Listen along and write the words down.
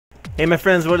Hey my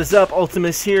friends, what is up?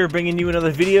 Ultimus here, bringing you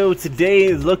another video.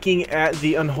 Today looking at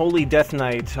the Unholy Death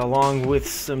Knight, along with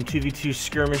some 2v2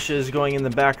 skirmishes going in the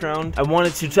background. I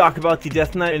wanted to talk about the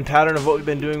Death Knight and pattern of what we've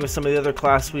been doing with some of the other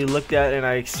classes we looked at, and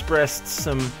I expressed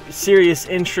some serious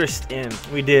interest in.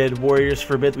 We did Warriors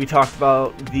for a bit, we talked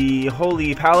about the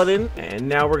Holy Paladin, and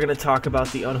now we're going to talk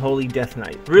about the Unholy Death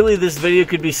Knight. Really, this video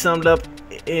could be summed up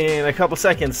in a couple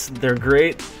seconds. They're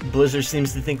great. Blizzard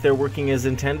seems to think they're working as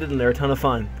intended, and they're a ton of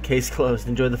fun. Case closed.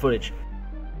 Enjoy the footage.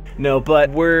 No,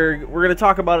 but we're gonna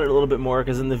talk about it a little bit more,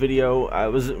 because in the video I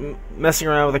was messing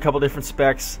around with a couple different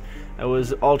specs. I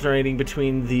was alternating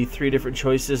between the 3 different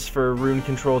choices for rune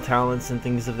control talents and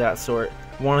things of that sort.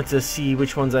 Wanted to see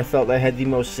which ones I felt I had the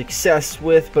most success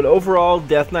with, but overall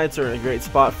Death Knights are in a great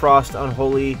spot. Frost,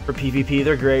 Unholy for PvP,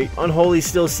 they're great. Unholy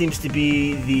still seems to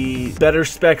be the better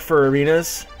spec for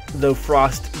arenas, though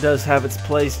Frost does have its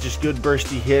place. Just good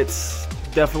bursty hits.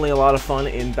 Definitely a lot of fun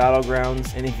in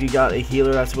battlegrounds, and if you got a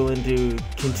healer that's willing to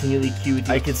continually Q,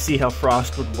 I could see how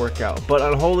Frost would work out. But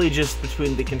Unholy, just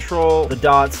between the control, the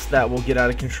dots that will get out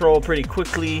of control pretty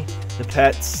quickly, the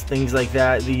pets, things like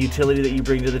that, the utility that you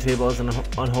bring to the table as an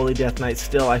Unholy Death Knight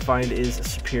still I find is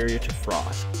superior to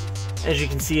Frost. As you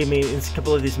can see, I mean, in a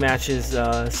couple of these matches,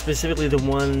 specifically the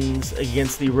ones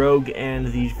against the Rogue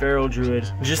and the Feral Druid,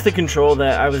 just the control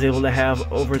that I was able to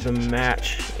have over the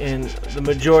match, and the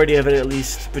majority of it at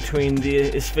least, between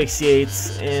the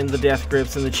Asphyxiates and the Death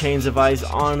Grips and the Chains of Ice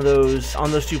on those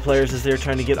 2 players as they're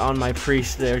trying to get on my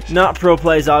Priest there. Not pro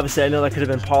plays, obviously, I know that could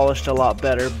have been polished a lot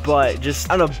better, but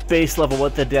just on a base level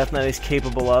what the Death Knight is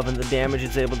capable of and the damage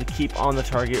it's able to keep on the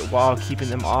target while keeping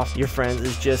them off your friends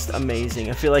is just amazing.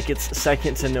 I feel like it's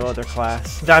second to no other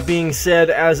class. That being said,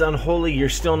 as Unholy, you're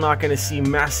still not going to see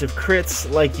massive crits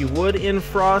like you would in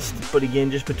Frost, but again,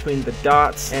 just between the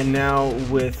dots and now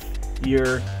with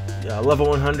your level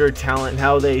 100 talent,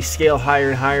 how they scale higher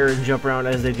and higher and jump around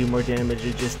as they do more damage,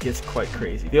 it just gets quite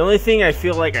crazy. The only thing I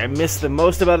feel like I miss the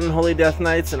most about Unholy Death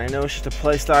Knights, and I know it's just a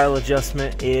playstyle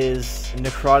adjustment, is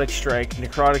Necrotic Strike.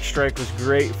 Necrotic Strike was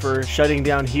great for shutting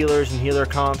down healers and healer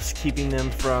comps, keeping them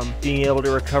from being able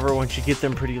to recover once you get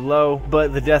them pretty low,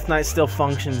 but the Death Knight still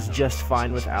functions just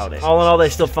fine without it. All in all, they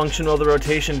still function well. The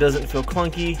rotation doesn't feel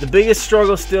clunky. The biggest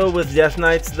struggle still with Death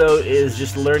Knights, though, is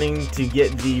just learning to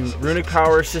get the runic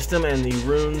power system and the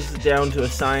runes down to a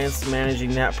science,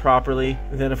 managing that properly.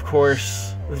 And then of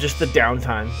course just the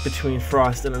downtime between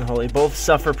Frost and Unholy. Both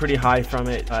suffer pretty high from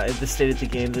it. At this state of the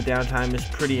game, the downtime is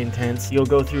pretty intense. You'll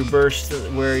go through bursts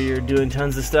where you're doing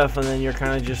tons of stuff and then you're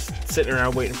kind of just sitting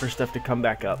around waiting for stuff to come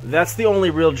back up. That's the only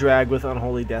real drag with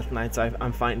Unholy Death Knights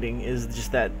I'm finding, is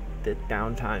just that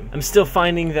downtime. I'm still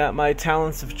finding that my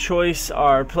talents of choice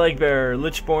are Plague Bearer,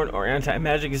 Lichborn, or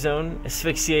Anti-Magic Zone,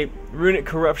 Asphyxiate, Runic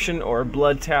Corruption, or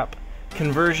Blood Tap,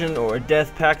 Conversion or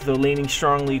Death Pact, though leaning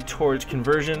strongly towards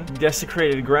Conversion,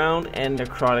 Desecrated Ground, and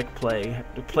Necrotic Plague.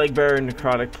 The Plague Bearer and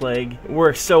Necrotic Plague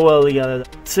work so well together.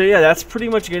 So yeah, that's pretty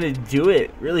much gonna do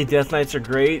it. Really, Death Knights are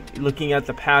great. Looking at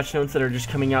the patch notes that are just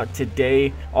coming out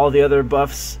today, all the other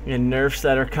buffs and nerfs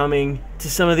that are coming to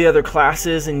some of the other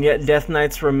classes, and yet Death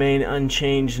Knights remain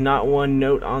unchanged, not one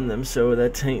note on them. So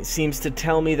that seems to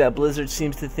tell me that Blizzard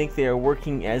seems to think they are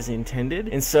working as intended,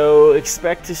 and so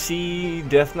expect to see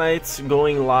Death Knights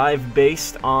going live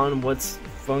based on what's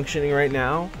functioning right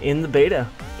now in the beta.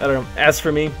 I don't know. As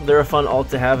for me, they're a fun alt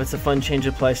to have. It's a fun change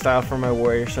of play style for my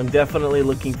warrior, so I'm definitely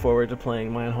looking forward to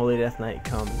playing my Unholy Death Knight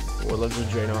come Warlords of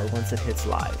Draenor once it hits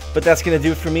live. But that's gonna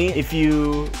do it for me. If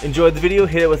you enjoyed the video,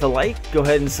 hit it with a like. Go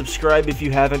ahead and subscribe if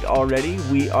you haven't already.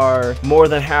 We are more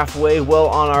than halfway, well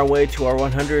on our way to our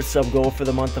 100 sub goal for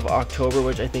the month of October,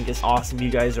 which I think is awesome.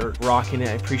 You guys are rocking it.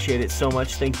 I appreciate it so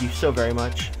much. Thank you so very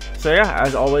much. So yeah,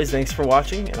 as always, thanks for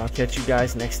watching, and I'll catch you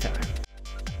guys next time.